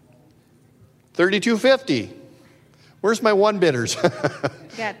 32.50. Where's my one bidders?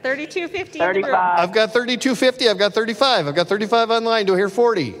 Got 32.50. 35. I've got 32.50. I've got 35. I've got 35 online. Do I hear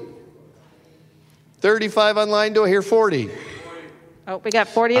 40? 35 online. Do I hear 40? Oh, we got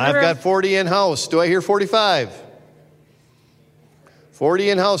 40 in the room. I've got 40 in-house. Do I hear 45? 40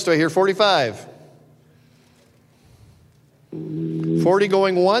 in-house. Do I hear 45? 40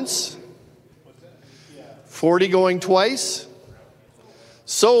 going once? 40 going twice?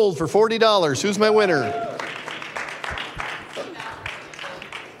 Sold for $40. Who's my winner?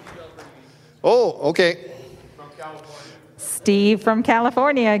 Oh, okay. Steve from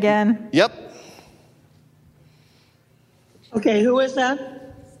California again. Yep. Okay, who is that?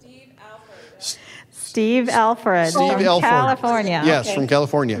 Steve Alfred from California. Yes, from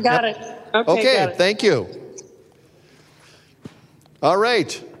California. Got Yep. it. Okay, got it. thank you. All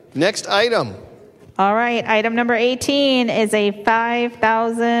right, next item. All right, item number 18 is a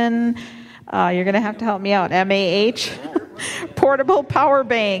 5,000, you're going to have to help me out, MAH, portable power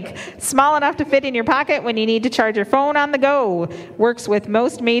bank. Small enough to fit in your pocket when you need to charge your phone on the go. Works with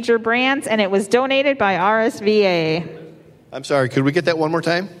most major brands, and it was donated by RSVA. I'm sorry, could we get that one more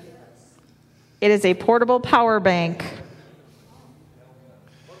time? It is a portable power bank.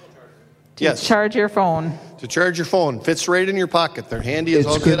 To charge your phone. To charge your phone. Fits right in your pocket. They're handy as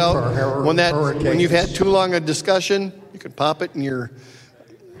all get out. When you've had too long a discussion, you can pop it in your...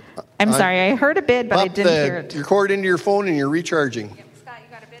 I'm sorry, I heard a bid, but I didn't hear it. Your cord into your phone and you're recharging. Scott,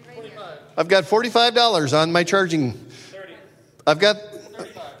 you got a bid right here. I've got $45 on my charging. 30. I've got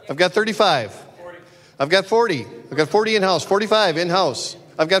 35. 40. I've got 40. I've got 40 in-house. 45 in-house.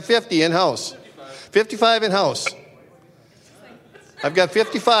 I've got 50 in-house. 55 in-house. I've got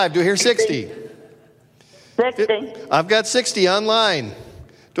 55. Do I hear 60? 60. I've got 60 online.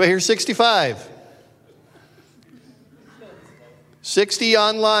 Do I hear 65? 60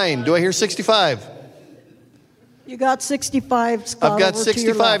 online. Do I hear 65? You got 65, Scott. I've got over to your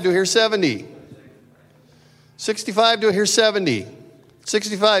 65. left. Do I hear 70? 65. Do I hear 70?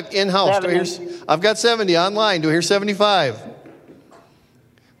 65 in-house. Do I hear? I've got 70 online. Do I hear 75?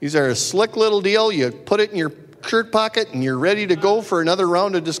 These are a slick little deal. You put it in your shirt pocket and you're ready to go for another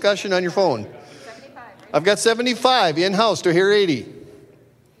round of discussion on your phone. 75, right? I've got 75 in-house. Do I hear 80?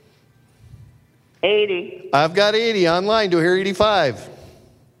 80. I've got 80 online. Do I hear 85?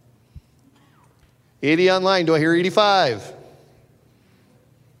 80 online. Do I hear 85?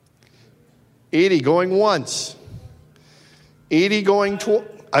 80 going once. 80 going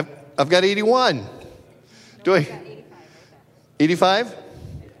I've got 81. Do I? 85?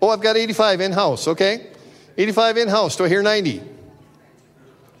 Oh, I've got 85 in-house. Okay. 85 in-house. Do I hear 90?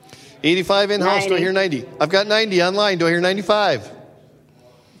 85 in-house. Do I hear 90? I've got 90 online. Do I hear 95?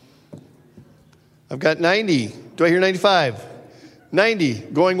 I've got 90. Do I hear 95? 90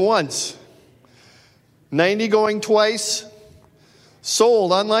 going once. 90 going twice.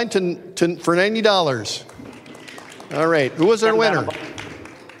 Sold online for $90. All right. Who was our winner?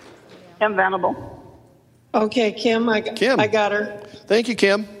 Kim Venable. Okay, Kim, I got her. Thank you,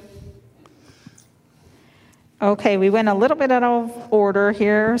 Kim. Okay, we went a little bit out of order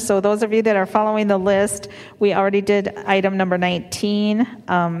here. So those of you that are following the list, we already did item number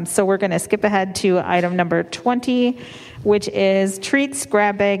 19. So we're going to skip ahead to item number 20, which is treats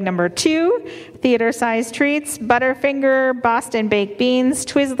grab bag number 2, theater size treats, Butterfinger, Boston baked beans,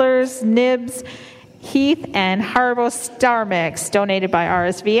 Twizzlers, Nibs, Heath, and Haribo Star Mix, donated by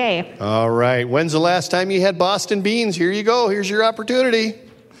RSVA. All right. When's the last time you had Boston beans? Here you go. Here's your opportunity.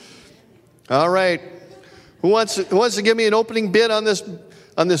 All right. Who wants to give me an opening bid on this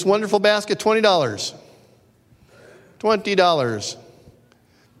wonderful basket? $20. $20.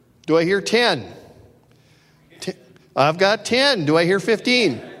 Do I hear 10? I've got 10. Do I hear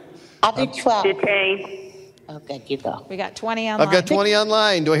 15? I'll do 12. 15. Oh, good, you go. We got 20 online. I've got 20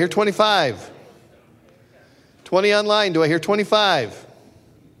 online. Do I hear 25? 20 online. Do I hear 25?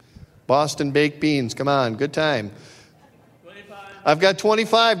 Boston baked beans. Come on. Good time. 25. I've got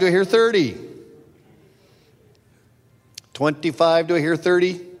 25. Do I hear 30? 25. Do I hear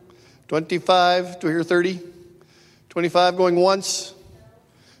 30? 25. Do I hear 30? 25 going once.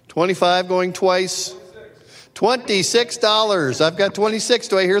 25 going twice. $26. I've got 26.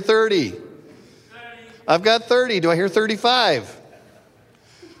 Do I hear 30? I've got 30. Do I hear 35?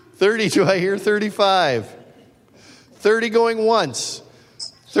 30. Do I hear 35? 30 going once.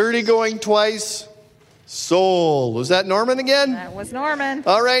 30 going twice. Sold. Was that Norman again? That was Norman.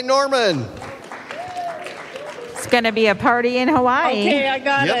 All right, Norman. It's going to be a party in Hawaii. Okay, I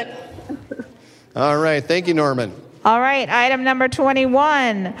got Yep. it. All right. Thank you, Norman. All right, item number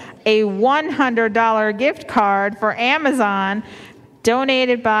 21, a $100 gift card for Amazon,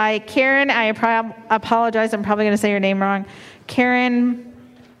 donated by Karen. I apologize, I'm probably going to say your name wrong. Karen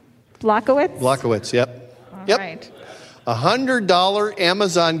Blockowitz? Blockowitz, yep. All Yep. right. $100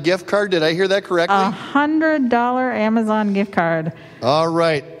 Amazon gift card. Did I hear that correctly? $100 Amazon gift card. All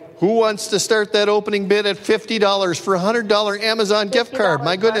right. Who wants to start that opening bid at $50 for a $100 Amazon gift card?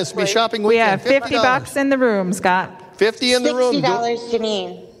 My goodness, be shopping We weekend. have 50 bucks in the room, Scott. 50 in the room. $60,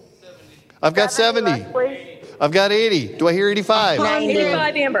 Janine. I've got 70. I've got 80. Do I hear 85?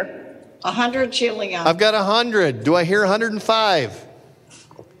 85, Amber. 100, Sheila. I've got 100. Do I hear 105?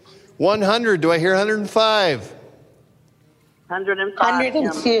 100. Do I hear 105? 105.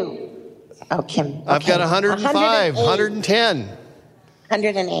 102. Oh, Kim. I've got okay. 105. 110.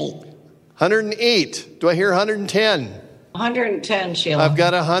 108. 108. Do I hear 110? 110, Sheila. I've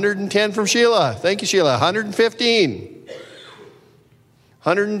got 110 from Sheila. Thank you, Sheila. 115.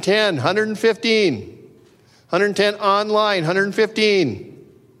 110. 115. 110 online. 115.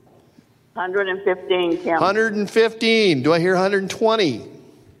 115, Kim. 115. Do I hear 120?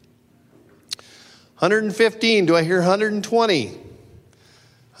 115. Do I hear 120?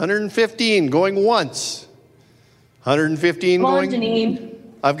 115 going once. 115 Come on, going. Janine.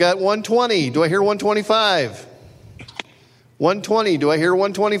 I've got 120. Do I hear 125? 120. Do I hear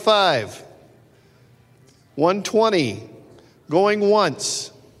 125? 120 going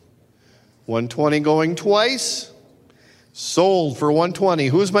once. 120 going twice. Sold for 120.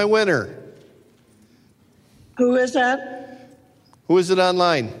 Who's my winner? Who is that? Who is it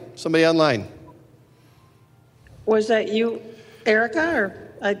online? Somebody online. Was that you, Erica, or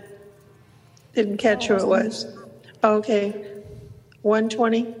I didn't catch who it was? Okay.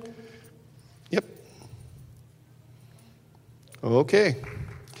 120? Yep. Okay.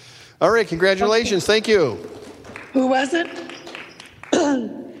 All right. Congratulations. Thank you. Who was it?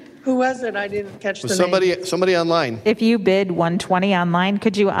 Who was it? I didn't catch the Was name. somebody online? If you bid 120 online,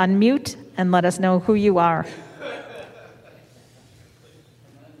 could you unmute and let us know who you are?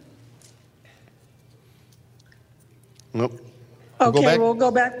 Nope. Okay, we'll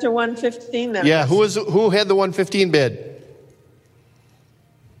go back to 115 then. Yeah. Who had the 115 bid?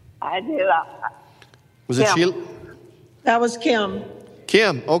 I did. Was it Kim. Sheila? That was Kim.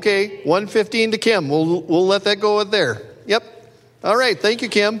 Kim. Okay. 115 to Kim. We'll let that go there. Yep. All right. Thank you,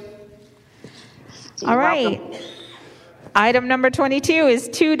 Kim. All right. Item number 22 is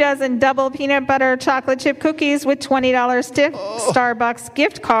 2 dozen double peanut butter chocolate chip cookies with $20 Starbucks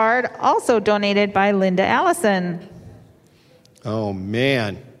gift card, also donated by Linda Allison. Oh,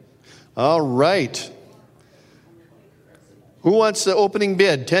 man. All right. Who wants the opening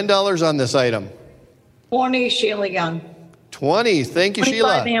bid? $10 on this item. 20, Sheila Young. 20. Thank you,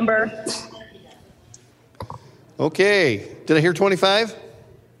 25, Sheila. Amber. Okay. Did I hear 25?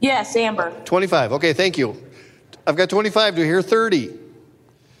 Yes, Amber. 25. Okay, thank you. I've got 25. Do I hear 30?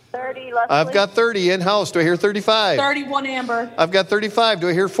 30, Leslie. I've got 30 in-house. Do I hear 35? 31, Amber. I've got 35. Do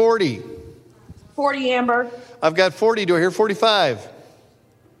I hear 40? 40, Amber. I've got 40. Do I hear 45?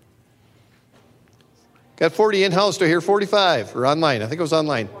 Got 40 in-house. Do I hear 45? Or online? I think it was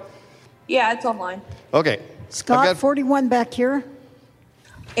online. Yeah, it's online. Okay. Scott, got- 41 back here.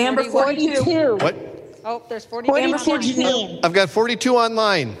 Amber 42. What? Oh, there's 42. Amber 42, 42. Janine. I've got 42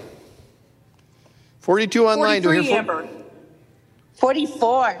 online. 42 online. Do I 43, hear Amber.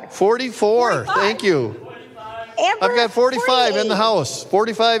 44. 44. 45. Thank you. Amber, I've got 45 in 48. the house.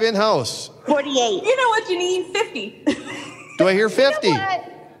 45 in house. 48. You know what, Janine? 50. Do I hear 50? You know what?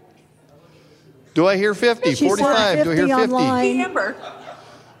 Do I hear 50? She said 45. Do I hear 50 50? online. Amber.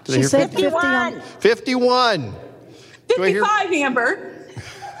 Did I She hear said 50? 50 on. 51. Do I hear 55, Amber.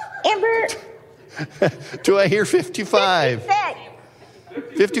 Amber, Do I hear 55?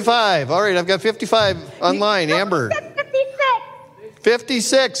 56. 55. All right, I've got 55 online. Amber. 56.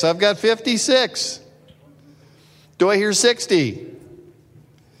 56. I've got 56. Do I hear 60?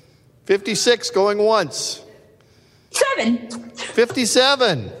 56 going once. 7.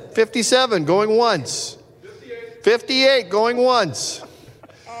 57. 57 going once. 58 going once.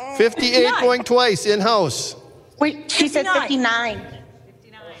 58 going twice in house. Wait, she said 59.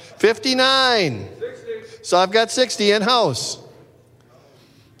 59. So I've got 60 in house.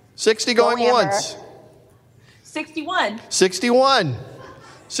 60 going Go, Amber. once. 61. 61.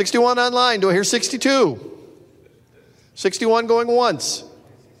 61 online. Do I hear 62? 61 going once.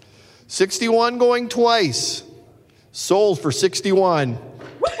 61 going twice. Sold for 61.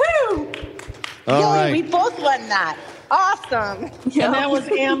 Woohoo! All Yay, right. we both won that. Awesome. And that was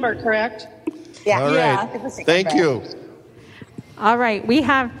Amber, correct? Yeah. All Yeah. right. Thank you. All right, we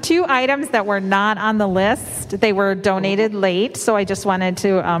have 2 items that were not on the list. They were donated late, so I just wanted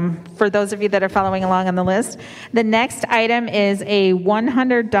to, for those of you that are following along on the list, the next item is a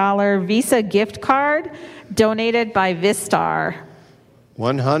 $100 Visa gift card donated by Vistar.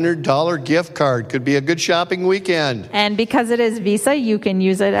 $100 gift card. Could be a good shopping weekend. And because it is Visa, you can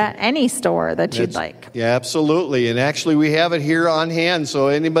use it at any store that you'd It's- like. Yeah, absolutely. And actually, we have it here on hand. So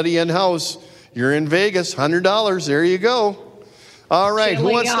anybody in house, you're in Vegas, $100. There you go. All right. Who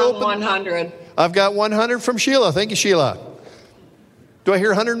Chili wants to on open? 100. I've got 100 from Sheila. Thank you, Sheila. Do I hear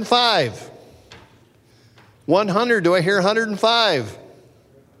 105? 100. Do I hear 105?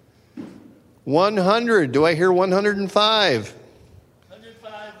 100. Do I hear 105?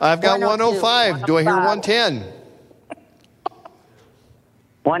 I've got 105. Do I hear 110?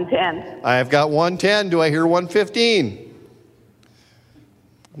 110. I've got 110. Do I hear 115?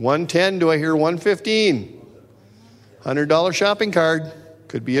 110. Do I hear 115? $100 shopping card.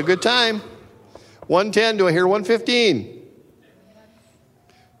 Could be a good time. 110. Do I hear 115?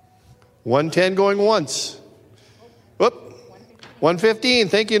 110 going once. Whoop. 115.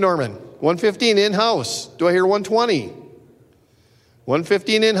 Thank you, Norman. 115 in-house. Do I hear 120?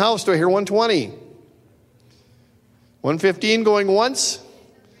 115 in-house. Do I hear 120? 115 going once.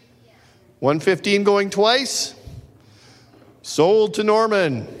 115 going twice. Sold to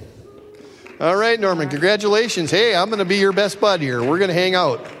Norman. All right, Norman, congratulations. Hey, I'm going to be your best bud here. We're going to hang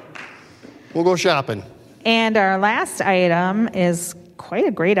out. We'll go shopping. And our last item is quite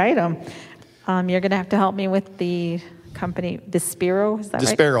a great item. You're going to have to help me with the company, Vispero, is that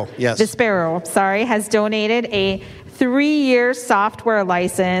right? Vispero, yes. Vispero, sorry, has donated a 3-year software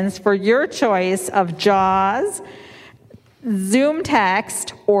license for your choice of JAWS, Zoom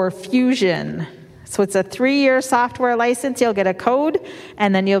Text, or Fusion. So it's a 3-year software license. You'll get a code,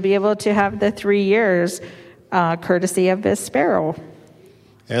 and then you'll be able to have the 3 years courtesy of Vispero.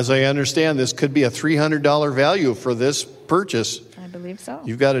 As I understand, this could be a $300 value for this purchase. I believe so.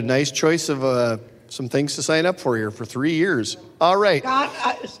 You've got a nice choice of some things to sign up for here for 3 years. All right.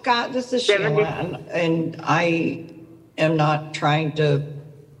 Scott, this is Sheila, and I am not trying to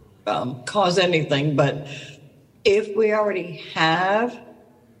cause anything, but if we already have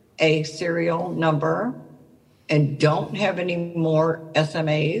a serial number and don't have any more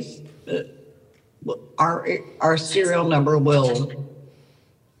SMAs, our serial number will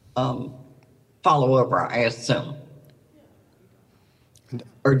follow over, I assume.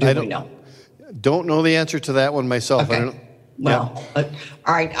 Or do we know? Don't know the answer to that one myself. Okay. I don't, Well,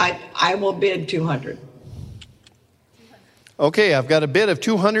 all right, I will bid 200. Okay, I've got a bid of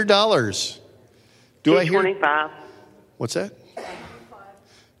 $200. Do I hear? 225. What's that?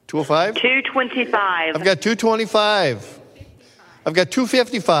 205? 225. I've got 225. I've got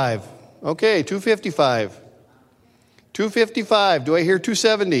 255. Okay, 255. 255. Do I hear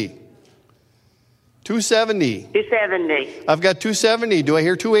 270? 270. 270. I've got 270. Do I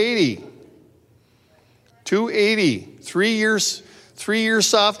hear 280? 280. 3 years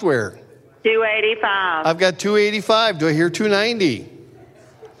software. 285. I've got 285. Do I hear 290?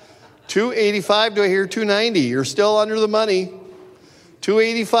 285. Do I hear 290? You're still under the money.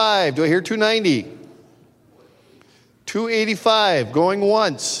 285. Do I hear 290? 285. Going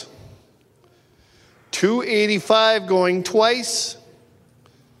once. $285 going twice.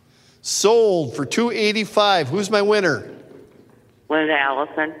 Sold for $285. Who's my winner? Linda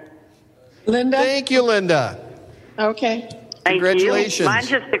Allison. Linda? Thank you, Linda. Okay. Thank Congratulations. you. Mine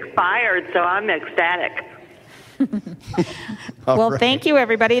just expired, so I'm ecstatic. Well, thank you,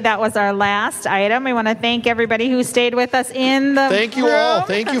 everybody. That was our last item. We want to thank everybody who stayed with us in the Thank you room. all.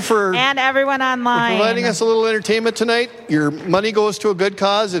 Thank you for and everyone online. providing us a little entertainment tonight. Your money goes to a good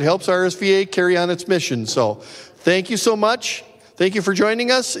cause. It helps RSVA carry on its mission. So thank you so much. Thank you for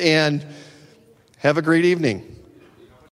joining us, and have a great evening.